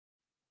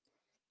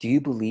Do you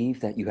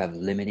believe that you have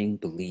limiting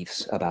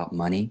beliefs about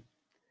money?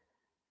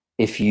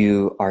 If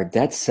you are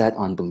dead set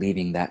on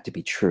believing that to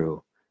be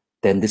true,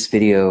 then this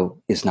video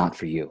is not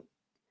for you.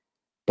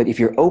 But if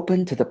you're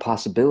open to the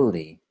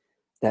possibility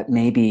that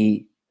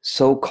maybe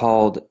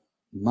so-called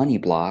money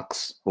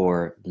blocks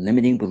or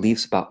limiting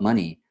beliefs about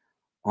money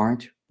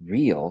aren't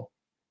real,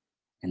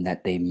 and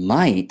that they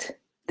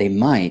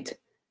might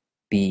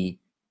be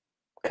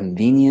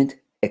convenient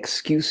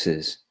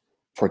excuses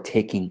for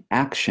taking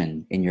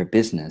action in your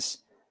business,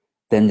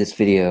 then this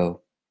video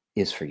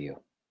is for you.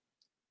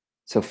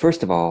 So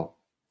first of all,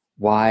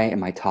 why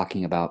am I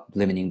talking about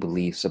limiting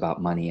beliefs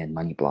about money and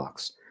money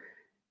blocks?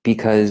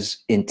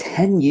 Because in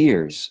 10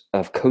 years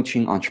of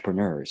coaching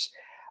entrepreneurs,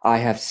 I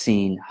have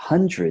seen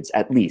hundreds,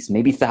 at least,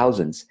 maybe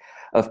thousands,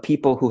 of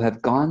people who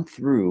have gone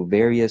through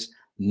various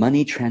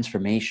money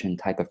transformation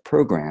type of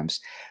programs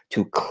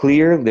to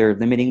clear their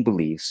limiting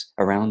beliefs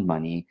around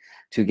money,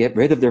 to get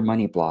rid of their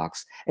money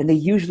blocks. And they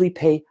usually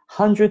pay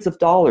hundreds of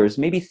dollars,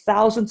 maybe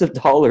thousands of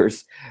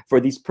dollars for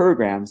these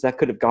programs that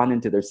could have gone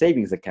into their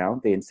savings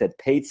account. They instead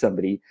paid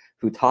somebody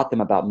who taught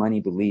them about money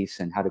beliefs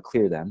and how to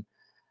clear them.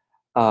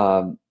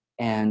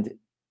 And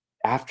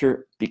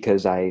after,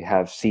 because I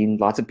have seen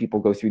lots of people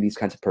go through these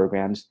kinds of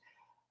programs,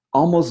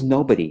 almost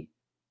nobody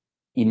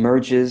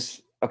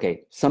emerges.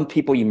 Okay, some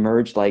people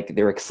emerge like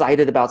they're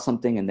excited about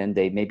something and then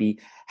they maybe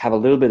have a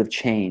little bit of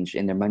change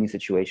in their money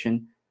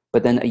situation.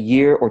 But then a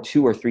year or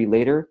 2 or 3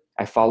 later,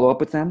 I follow up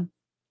with them.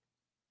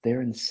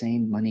 They're in the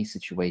same money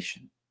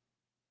situation,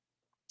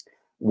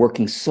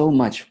 working so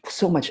much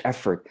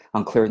effort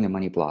on clearing their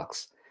money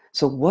blocks.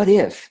 So what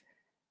if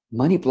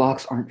money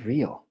blocks aren't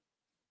real?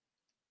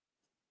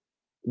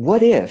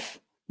 What if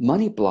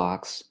money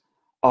blocks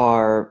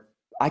are,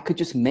 I could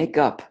just make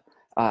up,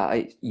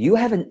 you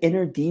have an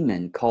inner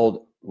demon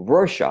called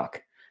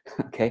Rorschach,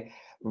 okay?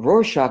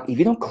 Rorschach, if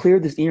you don't clear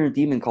this inner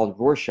demon called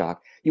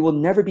Rorschach, you will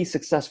never be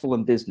successful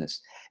in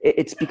business.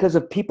 It's because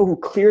of people who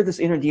clear this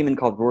inner demon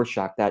called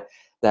Rorschach that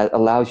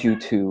allows you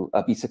to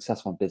be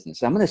successful in business.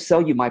 So I'm going to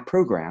sell you my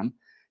program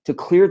to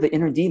clear the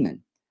inner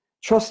demon.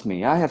 Trust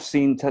me, I have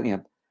seen,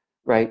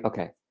 right?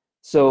 Okay.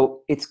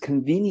 So it's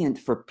convenient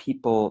for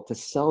people to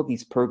sell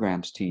these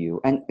programs to you.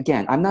 And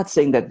again, I'm not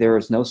saying that there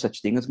is no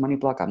such thing as money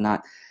block. I'm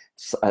not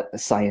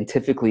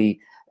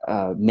scientifically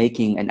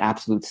making an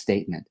absolute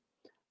statement.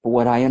 But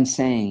what I am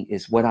saying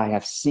is what I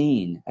have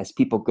seen as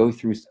people go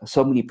through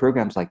so many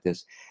programs like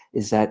this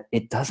is that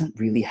it doesn't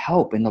really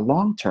help in the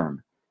long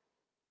term.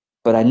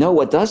 But I know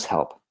what does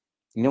help.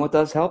 You know what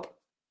does help?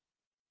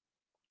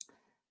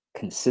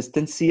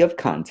 Consistency of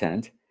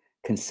content,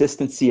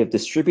 consistency of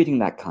distributing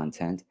that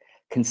content,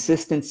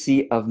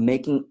 consistency of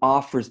making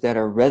offers that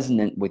are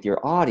resonant with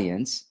your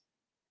audience,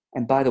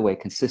 and by the way,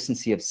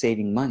 consistency of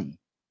saving money.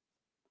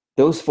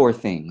 Those 4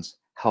 things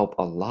help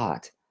a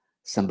lot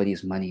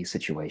somebody's money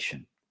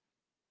situation.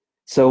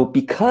 So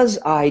because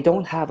I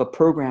don't have a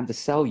program to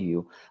sell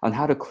you on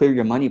how to clear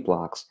your money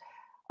blocks,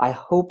 I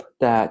hope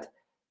that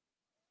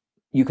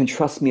you can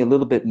trust me a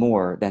little bit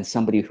more than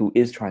somebody who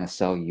is trying to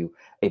sell you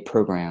a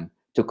program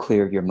to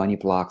clear your money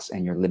blocks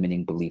and your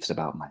limiting beliefs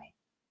about money.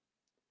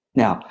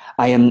 Now,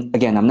 I'm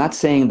not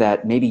saying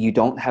that maybe you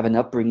don't have an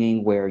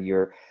upbringing where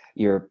your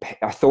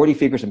authority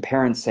figures and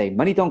parents say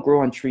money don't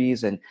grow on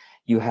trees, and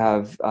you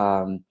have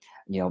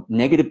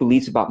negative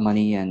beliefs about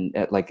money and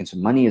so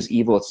money is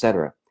evil,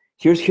 etc.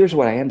 Here's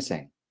what I am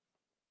saying.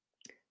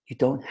 You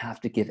don't have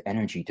to give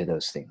energy to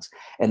those things.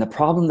 And the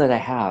problem that I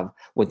have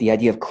with the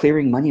idea of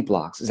clearing money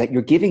blocks is that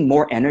you're giving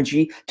more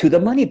energy to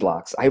the money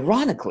blocks,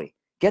 ironically.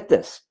 Get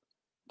this,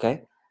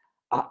 okay?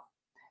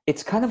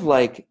 It's kind of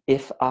like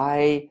if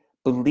I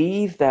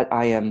believe that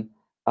I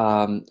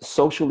am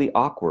socially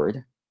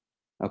awkward,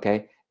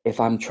 okay? If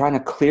I'm trying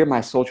to clear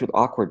my social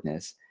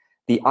awkwardness,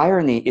 the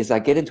irony is I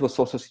get into a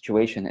social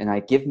situation and I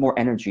give more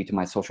energy to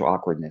my social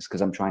awkwardness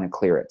because I'm trying to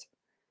clear it.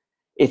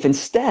 If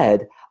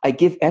instead I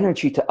give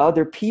energy to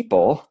other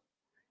people,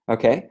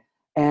 okay,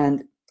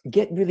 and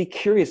get really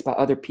curious about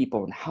other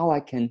people and how I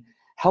can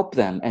help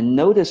them and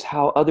notice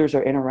how others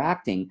are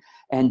interacting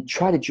and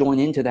try to join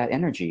into that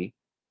energy,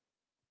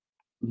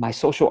 my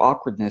social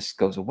awkwardness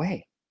goes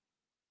away,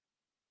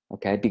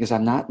 okay, because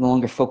I'm not no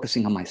longer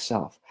focusing on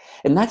myself.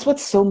 And that's what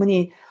so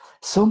many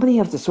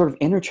of the sort of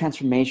inner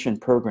transformation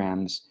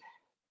programs,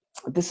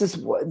 this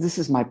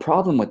is my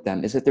problem with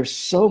them, is that there's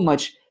so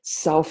much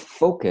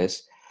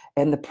self-focus.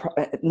 And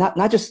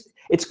not just,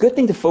 it's a good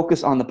thing to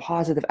focus on the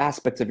positive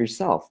aspects of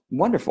yourself,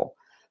 wonderful.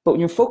 But when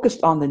you're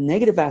focused on the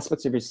negative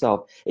aspects of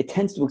yourself, it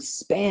tends to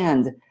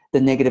expand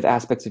the negative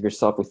aspects of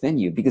yourself within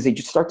you, because you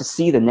just start to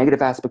see the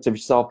negative aspects of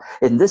yourself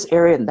in this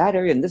area, in that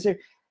area, in this area.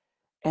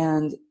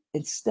 And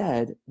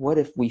instead, what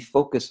if we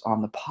focus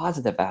on the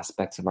positive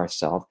aspects of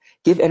ourselves,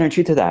 give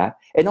energy to that,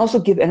 and also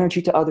give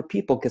energy to other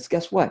people? Because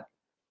guess what?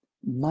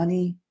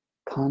 Money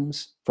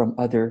comes from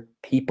other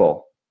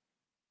people.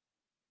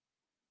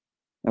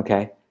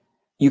 Okay,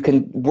 you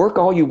can work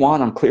all you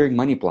want on clearing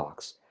money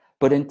blocks,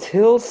 but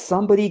until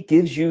somebody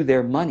gives you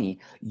their money,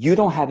 you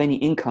don't have any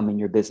income in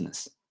your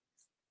business.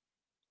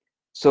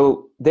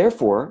 So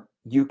therefore,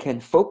 you can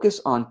focus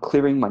on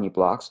clearing money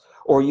blocks,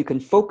 or you can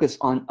focus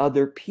on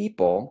other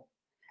people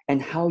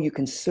and how you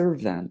can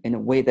serve them in a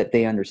way that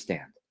they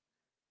understand.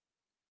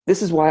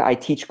 This is why I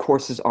teach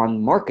courses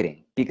on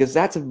marketing, because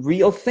that's a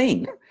real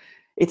thing.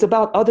 It's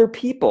about other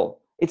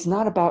people. It's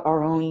not about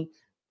our own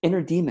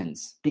inner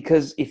demons.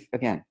 Because if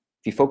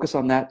you focus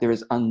on that, there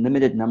is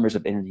unlimited numbers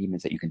of inner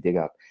demons that you can dig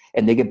up.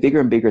 And they get bigger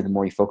and bigger the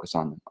more you focus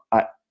on them.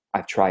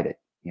 I've tried it,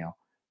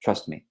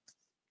 trust me.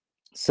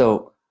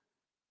 So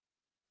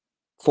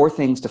 4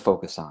 things to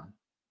focus on.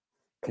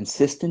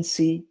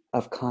 Consistency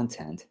of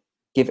content.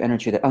 Give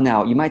energy to that. Oh,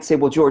 now you might say,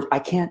 well, George, I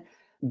can't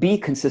be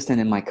consistent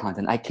in my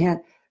content. I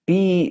can't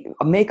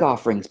make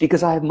offerings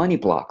because I have money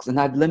blocks and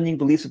I have limiting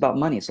beliefs about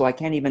money. So I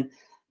can't even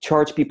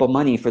charge people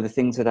money for the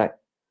things that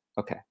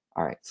okay,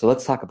 all right. So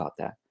let's talk about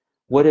that.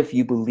 What if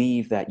you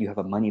believe that you have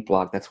a money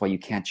block? That's why you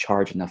can't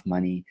charge enough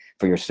money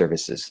for your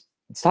services.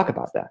 Let's talk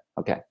about that.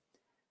 Okay.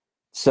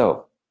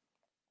 So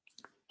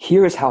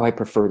here is how I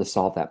prefer to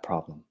solve that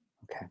problem.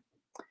 Okay.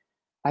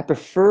 I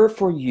prefer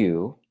for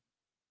you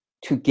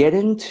to get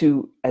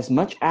into as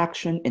much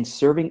action in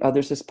serving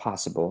others as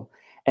possible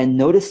and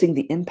noticing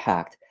the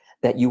impact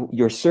that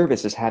your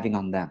service is having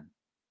on them.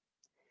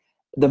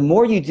 The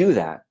more you do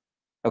that,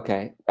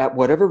 okay, at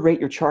whatever rate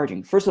you're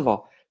charging, first of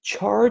all,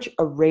 charge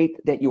a rate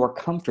that you are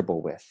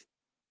comfortable with.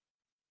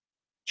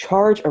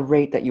 Charge a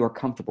rate that you are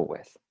comfortable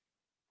with.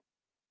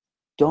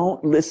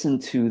 Don't listen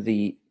to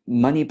the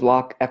money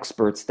block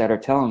experts that are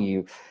telling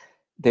you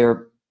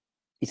they're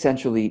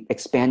essentially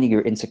expanding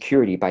your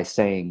insecurity by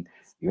saying,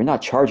 you're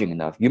not charging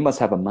enough. You must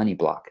have a money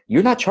block.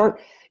 You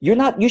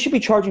should be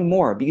charging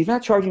more. Because if you're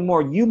not charging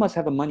more, you must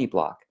have a money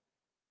block.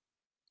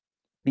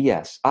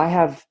 BS. I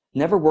have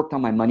never worked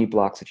on my money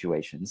block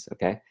situations,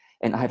 okay?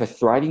 And I have a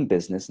thriving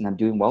business and I'm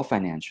doing well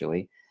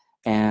financially.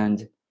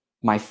 And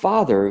my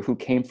father, who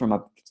came from an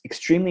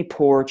extremely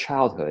poor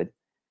childhood,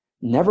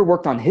 never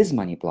worked on his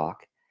money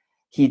block.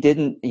 He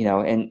didn't,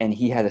 and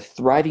he had a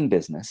thriving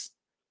business,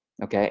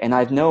 okay? And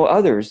I know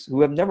others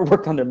who have never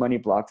worked on their money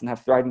blocks and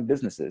have thriving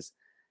businesses.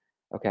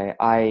 Okay,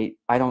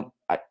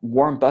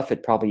 Warren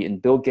Buffett probably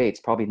and Bill Gates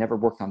probably never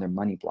worked on their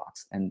money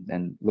blocks,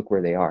 and look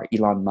where they are.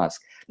 Elon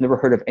Musk, never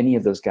heard of any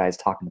of those guys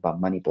talking about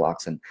money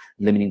blocks and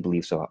limiting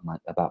beliefs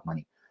about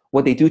money.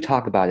 What they do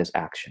talk about is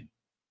action.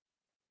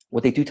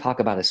 What they do talk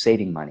about is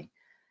saving money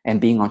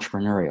and being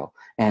entrepreneurial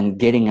and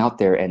getting out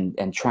there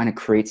and trying to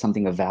create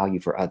something of value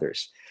for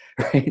others,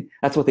 right?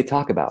 That's what they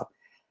talk about.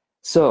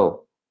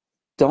 So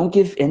don't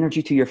give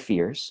energy to your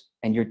fears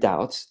and your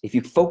doubts. If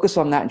you focus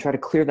on that and try to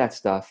clear that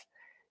stuff,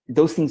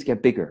 those things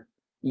get bigger.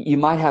 You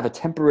might have a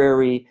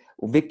temporary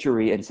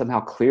victory in somehow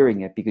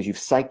clearing it because you've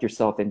psyched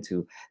yourself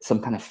into some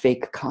kind of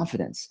fake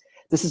confidence.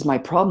 This is my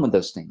problem with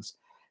those things.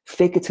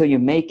 Fake it till you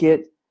make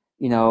it.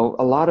 A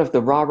lot of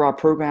the rah-rah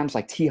programs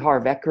like T.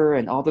 Harv Eker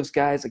and all those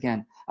guys,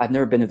 again, I've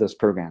never been to those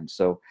programs.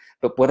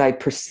 But what I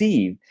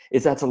perceive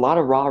is that's a lot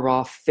of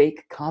rah-rah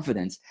fake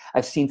confidence.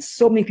 I've seen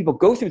so many people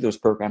go through those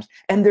programs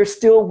and they're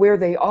still where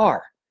they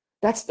are.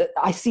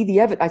 I see the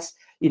evidence.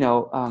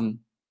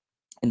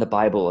 In the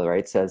Bible, right,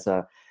 it says,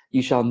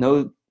 you shall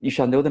know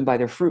them by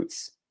their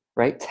fruits,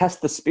 right?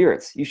 Test the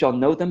spirits. You shall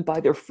know them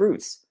by their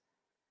fruits.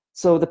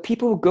 So the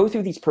people who go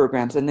through these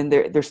programs and then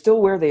they're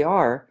still where they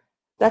are,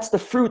 that's the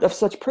fruit of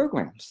such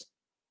programs,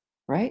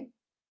 right?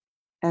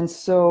 And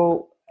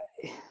so,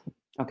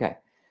 okay.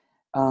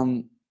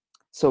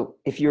 So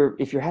if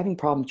you're having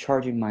problem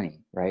charging money,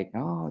 right?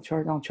 Oh,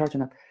 don't charge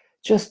enough.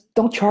 Just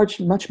don't charge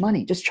much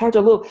money. Just charge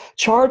a little.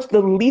 Charge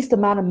the least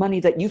amount of money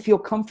that you feel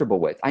comfortable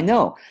with. I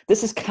know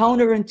this is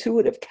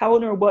counterintuitive,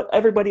 counter what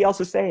everybody else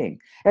is saying.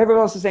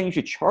 Everyone else is saying you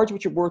should charge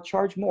what you're worth,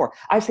 charge more.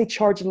 I say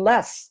charge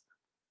less.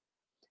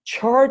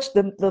 Charge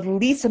the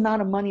least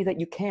amount of money that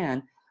you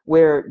can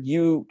where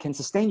you can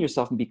sustain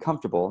yourself and be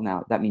comfortable.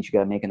 Now, that means you got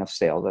to make enough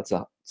sales. That's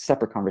a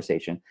separate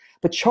conversation.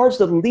 But charge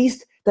the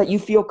least that you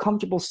feel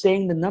comfortable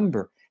saying the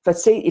number.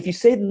 If you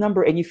say the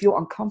number and you feel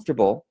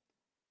uncomfortable,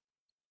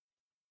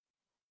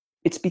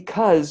 it's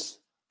because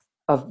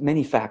of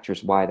many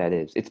factors why that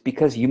is. It's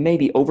because you may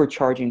be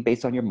overcharging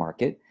based on your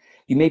market.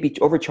 You may be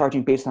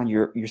overcharging based on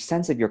your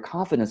sense of your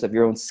confidence of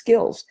your own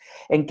skills.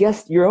 And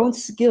guess your own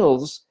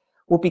skills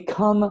will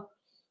become,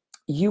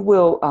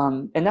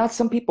 and now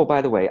some people,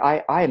 by the way,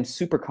 I am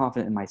super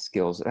confident in my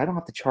skills. I don't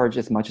have to charge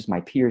as much as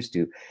my peers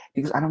do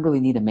because I don't really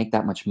need to make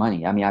that much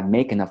money. I mean, I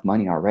make enough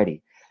money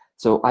already.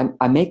 So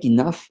I make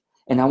enough,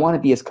 and I want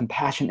to be as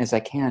compassionate as I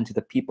can to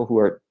the people who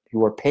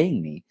are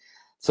paying me.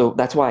 So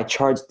that's why I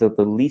charge the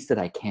least that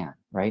I can,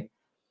 right?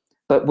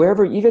 But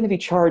even if you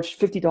charge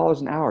 $50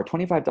 an hour,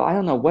 $25, I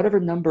don't know, whatever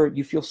number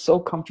you feel so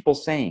comfortable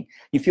saying,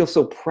 you feel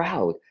so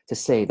proud to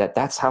say that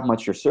that's how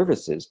much your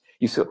service is.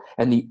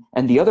 And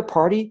the other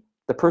party,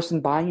 the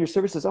person buying your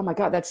services, oh my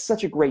God, that's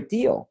such a great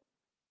deal.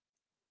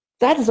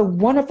 That is a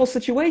wonderful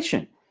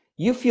situation.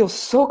 You feel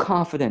so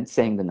confident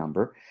saying the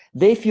number.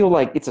 They feel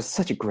like it's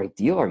such a great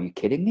deal. Are you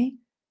kidding me?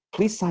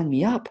 Please sign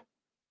me up.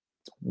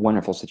 It's a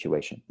wonderful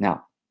situation.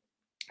 Now,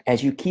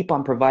 as you keep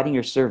on providing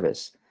your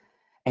service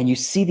and you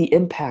see the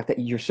impact that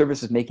your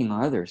service is making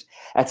on others,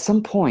 at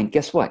some point,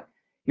 guess what?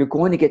 you're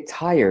going to get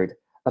tired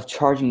of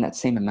charging that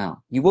same amount.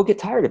 You will get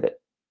tired of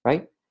it,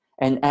 right?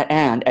 And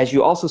as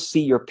you also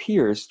see your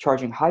peers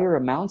charging higher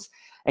amounts,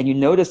 and you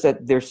notice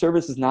that their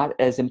service is not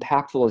as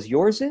impactful as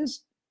yours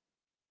is,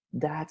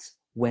 that's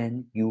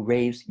when you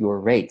raise your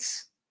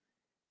rates.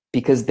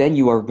 Because then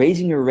you are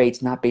raising your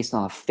rates not based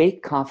on a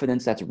fake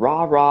confidence that's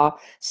rah,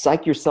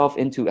 psych yourself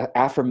into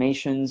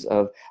affirmations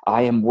of,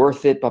 I am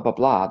worth it, blah, blah,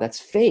 blah. That's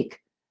fake,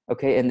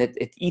 okay? And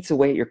it eats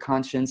away at your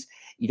conscience.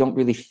 You don't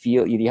really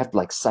feel, you have to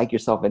like psych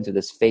yourself into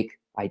this fake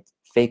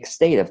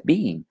state of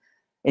being.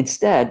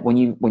 Instead, when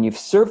you've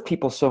served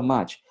people so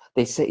much,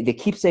 they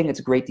keep saying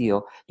it's a great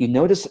deal. You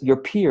notice your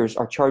peers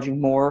are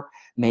charging more,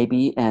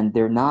 maybe, and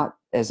they're not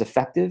as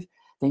effective.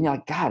 Then you're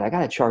like, God, I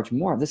got to charge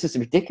more. This is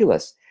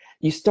ridiculous.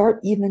 You start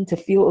even to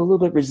feel a little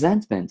bit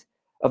resentment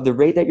of the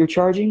rate that you're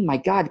charging. My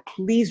God,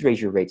 please raise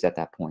your rates at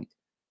that point.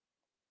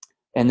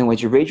 And then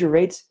once you raise your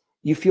rates,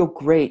 you feel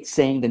great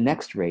saying the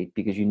next rate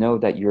because you know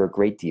that you're a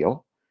great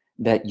deal,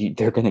 that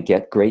they're going to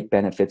get great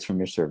benefits from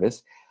your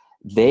service.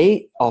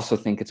 They also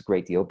think it's a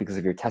great deal because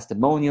of your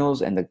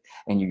testimonials and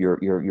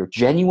your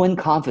genuine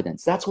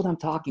confidence. That's what I'm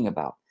talking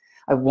about.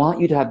 I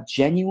want you to have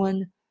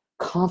genuine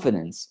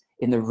confidence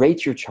in the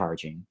rates you're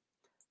charging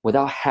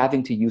without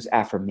having to use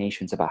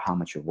affirmations about how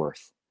much you're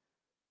worth.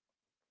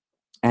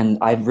 And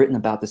I've written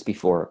about this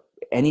before.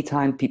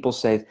 Anytime people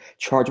say,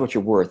 charge what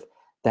you're worth,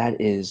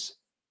 that's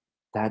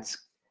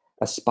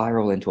a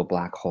spiral into a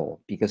black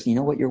hole. Because you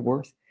know what you're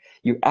worth?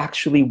 You're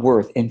actually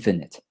worth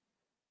infinite.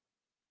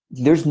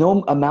 There's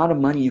no amount of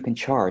money you can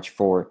charge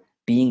for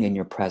being in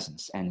your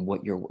presence and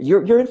what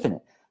you're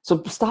infinite.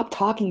 So stop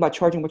talking about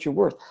charging what you're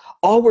worth.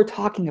 All we're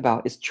talking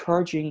about is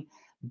charging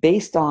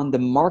based on the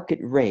market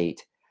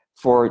rate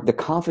for the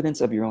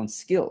confidence of your own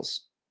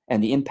skills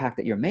and the impact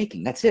that you're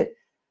making. That's it.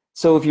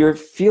 So if you're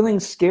feeling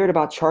scared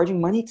about charging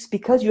money, it's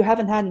because you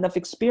haven't had enough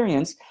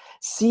experience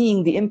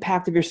seeing the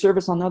impact of your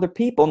service on other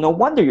people. No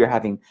wonder you're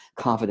having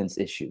confidence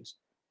issues.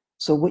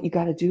 So what you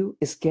got to do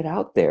is get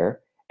out there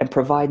and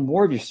provide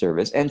more of your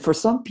service. And for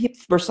some people,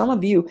 for some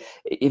of you,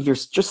 if you're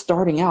just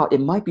starting out,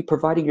 it might be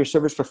providing your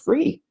service for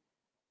free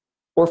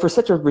or for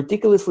such a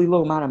ridiculously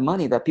low amount of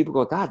money that people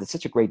go, God, that's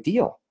such a great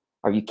deal.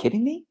 Are you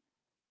kidding me?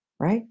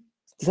 Right?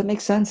 Does that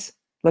make sense?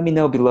 Let me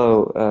know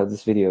below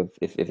this video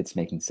if it's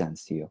making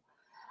sense to you.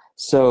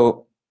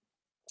 So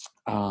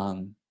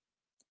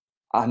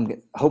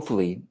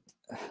hopefully,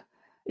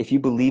 if you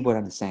believe what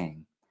I'm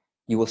saying,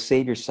 you will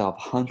save yourself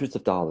hundreds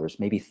of dollars,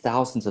 maybe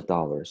thousands of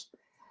dollars,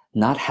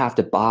 not have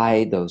to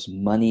buy those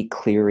money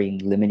clearing,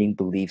 limiting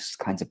beliefs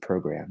kinds of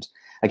programs.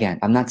 Again,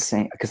 I'm not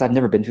saying, because I've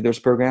never been through those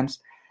programs,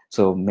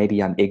 so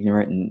maybe I'm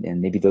ignorant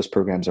and maybe those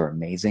programs are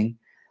amazing.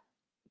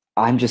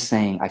 I'm just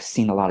saying I've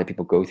seen a lot of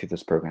people go through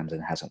those programs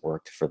and it hasn't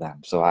worked for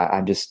them. So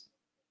I'm just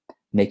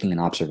making an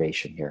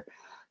observation here.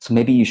 So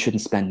maybe you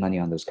shouldn't spend money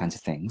on those kinds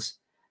of things.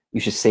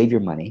 You should save your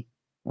money,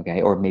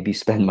 okay? Or maybe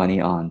spend money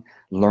on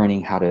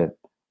learning how to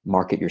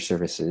market your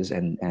services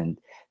and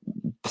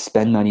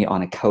spend money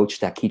on a coach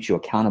that keeps you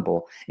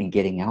accountable in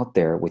getting out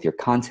there with your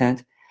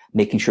content,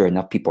 making sure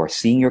enough people are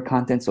seeing your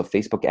content. So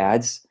Facebook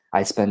ads,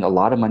 I spend a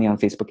lot of money on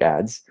Facebook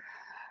ads,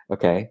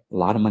 okay? A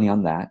lot of money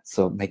on that.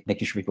 So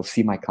making sure people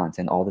see my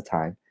content all the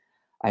time.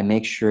 I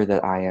make sure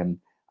that I am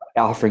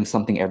offering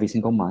something every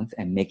single month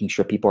and making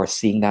sure people are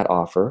seeing that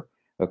offer,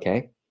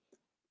 okay?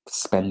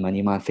 Spend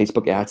money on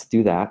Facebook ads to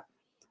do that.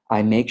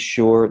 I make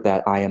sure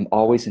that I am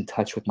always in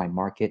touch with my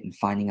market and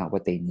finding out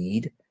what they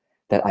need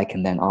that I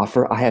can then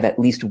offer. I have at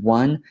least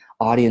one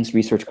audience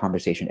research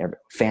conversation,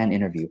 fan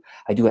interview.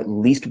 I do at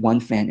least one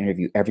fan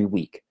interview every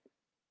week.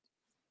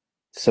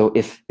 So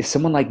if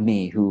someone like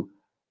me who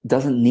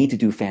doesn't need to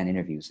do fan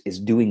interviews is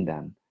doing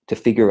them to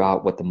figure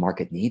out what the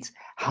market needs,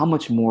 how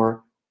much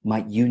more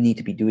might you need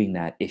to be doing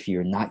that if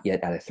you're not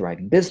yet at a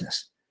thriving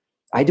business?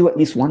 I do at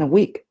least one a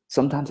week.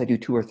 Sometimes I do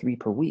 2 or 3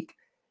 per week,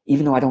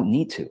 even though I don't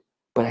need to.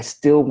 But I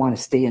still want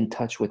to stay in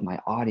touch with my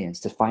audience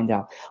to find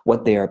out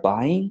what they are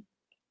buying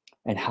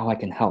and how I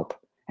can help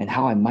and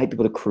how I might be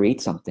able to create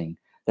something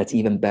that's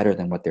even better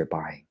than what they're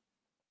buying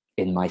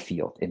in my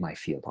field,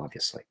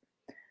 obviously.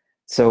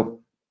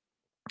 So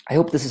I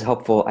hope this is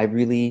helpful. I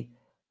really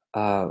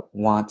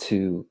want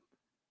to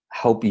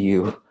help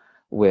you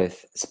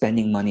with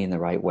spending money in the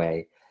right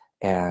way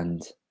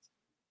and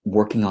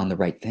working on the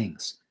right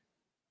things,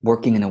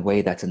 working in a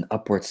way that's an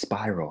upward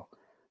spiral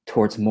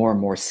towards more and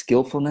more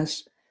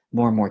skillfulness,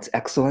 more and more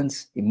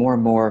excellence, more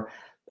and more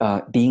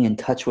being in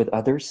touch with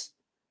others,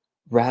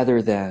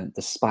 rather than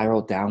the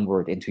spiral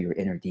downward into your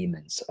inner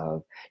demons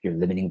of your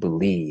limiting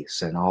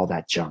beliefs and all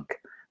that junk,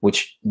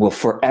 which will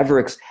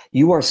forever,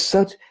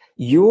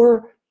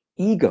 your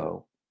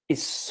ego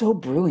is so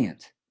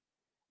brilliant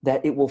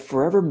that it will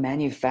forever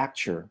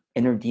manufacture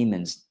inner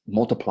demons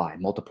multiplied.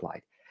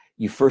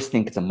 You first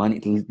think it's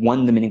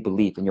one limiting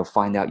belief, and you'll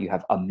find out you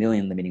have a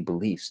million limiting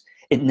beliefs.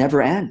 It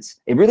never ends.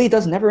 It really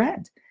does never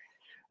end.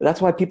 That's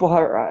why people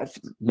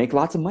make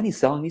lots of money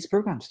selling these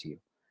programs to you.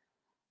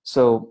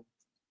 So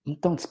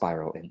don't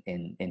spiral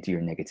into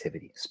your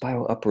negativity.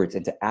 Spiral upwards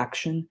into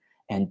action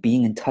and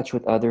being in touch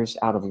with others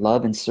out of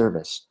love and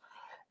service.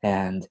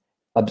 and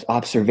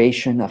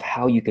observation of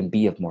how you can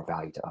be of more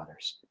value to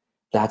others.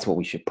 That's what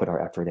we should put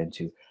our effort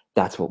into.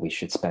 That's what we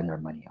should spend our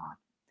money on.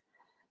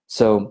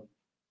 So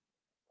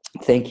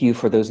thank you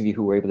for those of you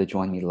who were able to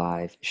join me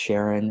live.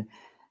 Sharon,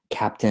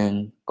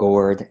 Captain,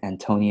 Gord,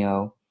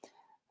 Antonio,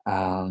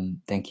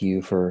 thank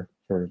you for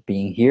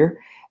being here.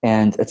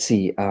 And let's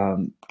see,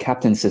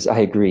 Captain says, I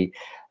agree.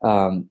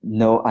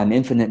 No, I'm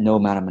infinite. No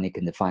amount of money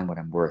can define what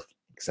I'm worth.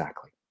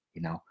 Exactly.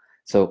 You know,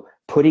 so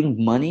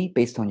putting money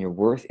based on your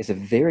worth is a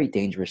very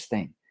dangerous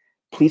thing.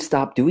 Please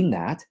stop doing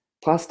that.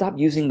 Plus, stop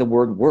using the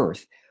word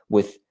worth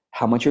with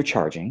how much you're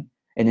charging.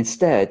 And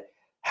instead,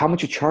 how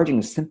much you're charging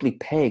is simply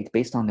pegged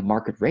based on the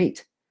market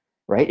rate,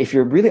 right? If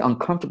you're really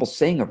uncomfortable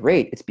saying a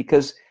rate, it's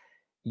because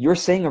you're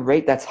saying a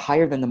rate that's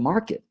higher than the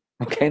market.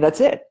 Okay,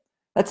 that's it.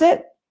 That's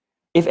it.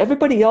 If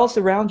everybody else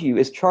around you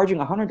is charging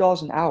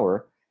 $100 an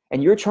hour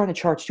and you're trying to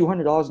charge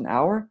 $200 an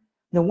hour,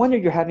 no wonder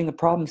you're having a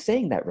problem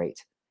saying that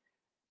rate.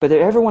 But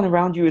if everyone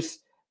around you is,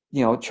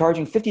 you know,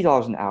 charging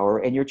 $50 an hour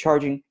and you're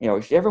charging, you know,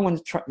 if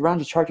everyone's around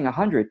you charging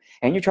 100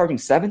 and you're charging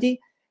 70,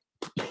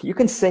 you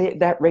can say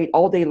that rate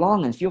all day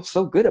long and feel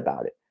so good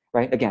about it,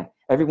 right? Again,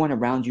 everyone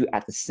around you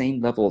at the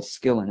same level of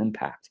skill and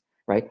impact,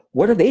 right?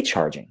 What are they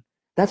charging?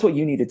 That's what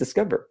you need to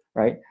discover,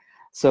 right?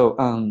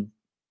 So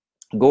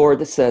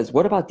Gord says,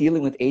 what about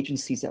dealing with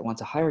agencies that want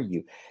to hire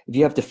you? If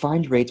you have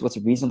defined rates, what's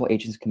a reasonable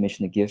agency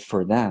commission to give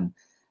for them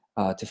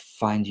to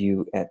find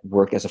you at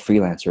work as a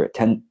freelancer at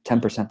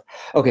 10%?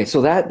 Okay,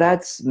 so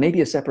that's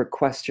maybe a separate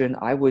question.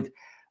 I would,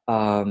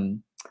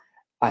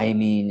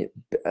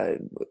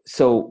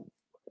 so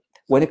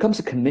when it comes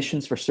to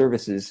commissions for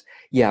services,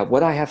 yeah,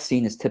 what I have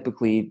seen is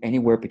typically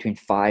anywhere between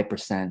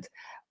 5%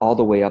 all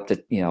the way up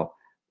to, you know,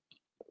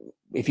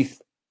 if you,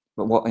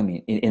 well, I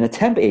mean, in a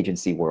temp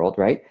agency world,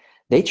 right?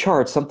 They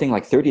charge something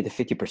like 30 to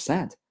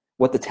 50%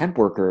 what the temp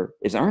worker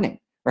is earning,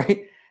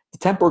 right? The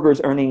temp worker is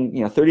earning,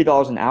 you know,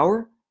 $30 an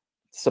hour,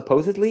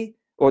 supposedly,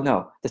 or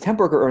no, the temp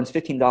worker earns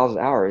 $15 an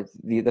hour.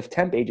 The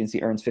temp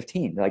agency earns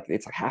 15, like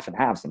it's like half and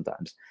half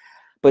sometimes.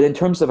 But in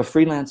terms of a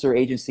freelancer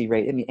agency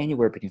rate, I mean,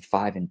 anywhere between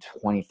 5 and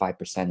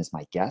 25% is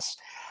my guess.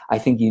 I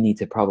think you need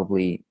to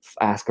probably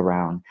ask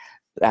around,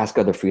 ask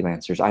other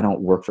freelancers. I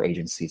don't work for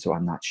agencies, so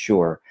I'm not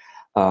sure.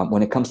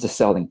 When it comes to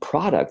selling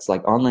products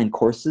like online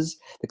courses,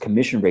 the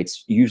commission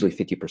rate's usually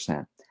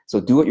 50%. So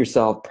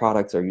do-it-yourself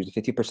products are usually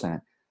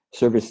 50%.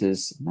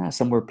 Services,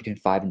 somewhere between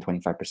 5 and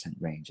 25%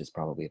 range is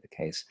probably the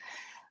case.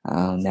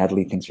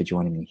 Natalie, thanks for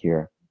joining me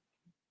here.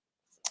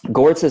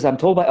 Gord says, I'm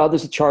told by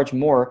others to charge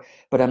more,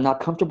 but I'm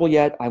not comfortable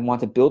yet. I want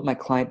to build my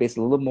client base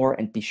a little more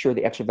and be sure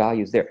the extra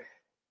value is there.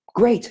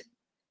 Great.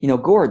 You know,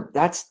 Gord,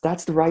 that's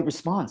the right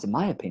response, in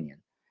my opinion.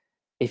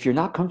 If you're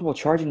not comfortable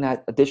charging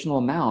that additional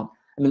amount,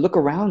 I mean, look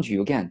around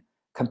you. Again,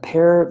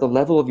 compare the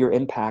level of your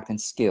impact and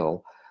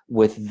skill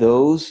with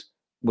those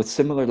with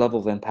similar level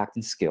of impact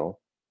and skill.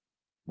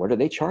 What are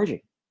they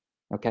charging?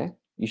 Okay.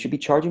 You should be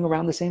charging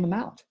around the same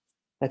amount.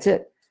 That's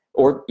it.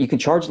 Or you can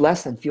charge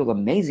less and feel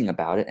amazing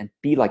about it and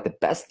be like the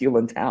best deal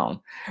in town,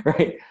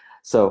 right?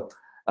 So,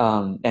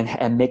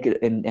 and make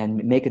it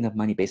and make enough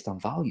money based on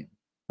volume,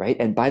 right?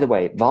 And by the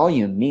way,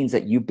 volume means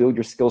that you build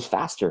your skills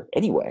faster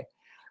anyway,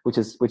 which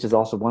is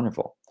also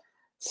wonderful.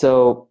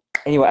 So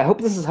anyway, I hope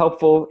this is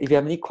helpful. If you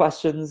have any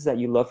questions that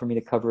you'd love for me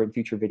to cover in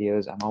future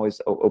videos, I'm always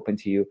open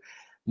to you.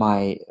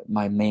 My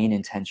main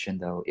intention,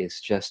 though, is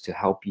just to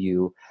help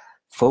you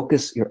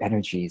focus your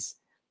energies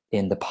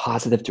in the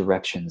positive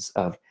directions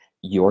of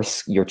your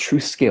true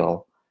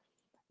skill,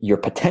 your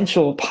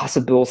potential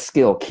possible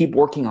skill. Keep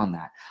working on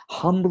that.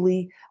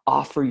 Humbly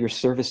offer your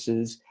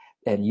services,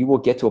 and you will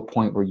get to a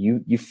point where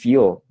you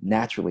feel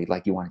naturally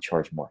like you want to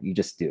charge more. You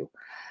just do.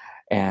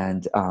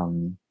 And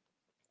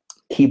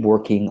keep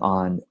working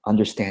on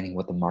understanding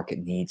what the market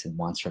needs and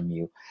wants from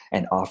you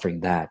and offering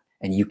that.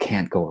 And you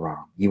can't go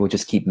wrong. You will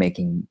just keep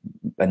making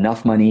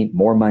enough money,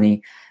 more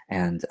money,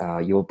 and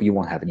you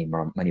won't have any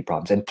more money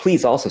problems. And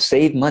please also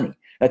save money.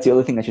 That's the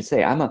other thing I should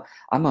say. I'm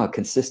a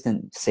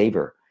consistent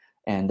saver,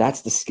 and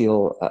that's the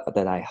skill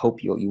that I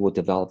hope you will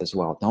develop as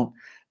well.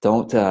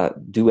 Don't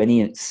do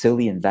any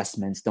silly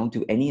investments. Don't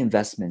do any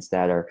investments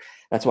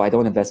that's why I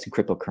don't invest in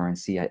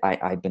cryptocurrency.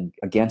 I've been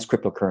against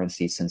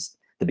cryptocurrency since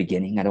the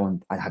beginning.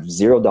 I have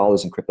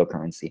 $0 in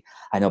cryptocurrency.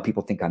 I know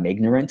people think I'm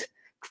ignorant.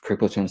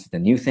 Cryptocurrency is the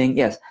new thing.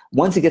 Yes,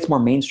 once it gets more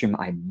mainstream,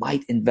 I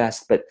might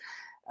invest. But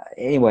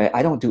anyway,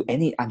 I don't do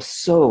any. I'm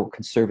so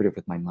conservative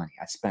with my money.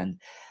 I spend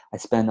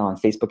on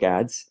Facebook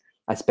ads.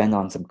 I spend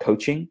on some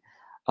coaching.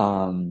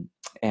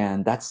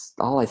 And that's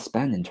all I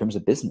spend in terms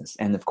of business.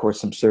 And of course,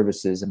 some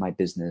services in my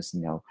business, you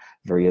know,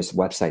 various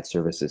website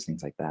services,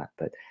 things like that.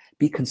 But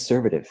be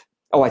conservative.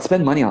 Oh, I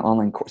spend money on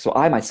online courses. So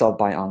I myself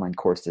buy online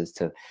courses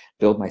to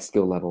build my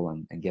skill level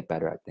and get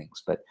better at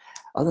things. But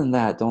other than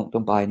that, don't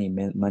buy any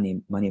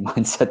money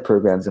mindset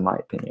programs, in my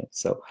opinion.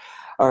 So,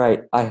 all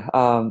right,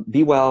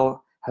 be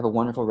well. Have a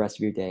wonderful rest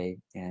of your day,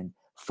 and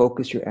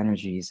focus your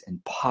energies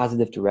in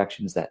positive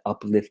directions that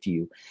uplift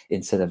you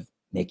instead of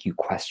make you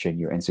question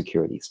your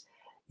insecurities.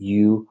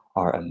 You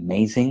are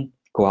amazing.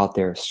 Go out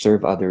there,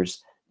 serve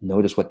others,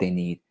 notice what they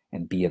need,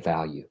 and be of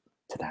value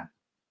to them.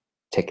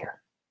 Take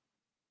care.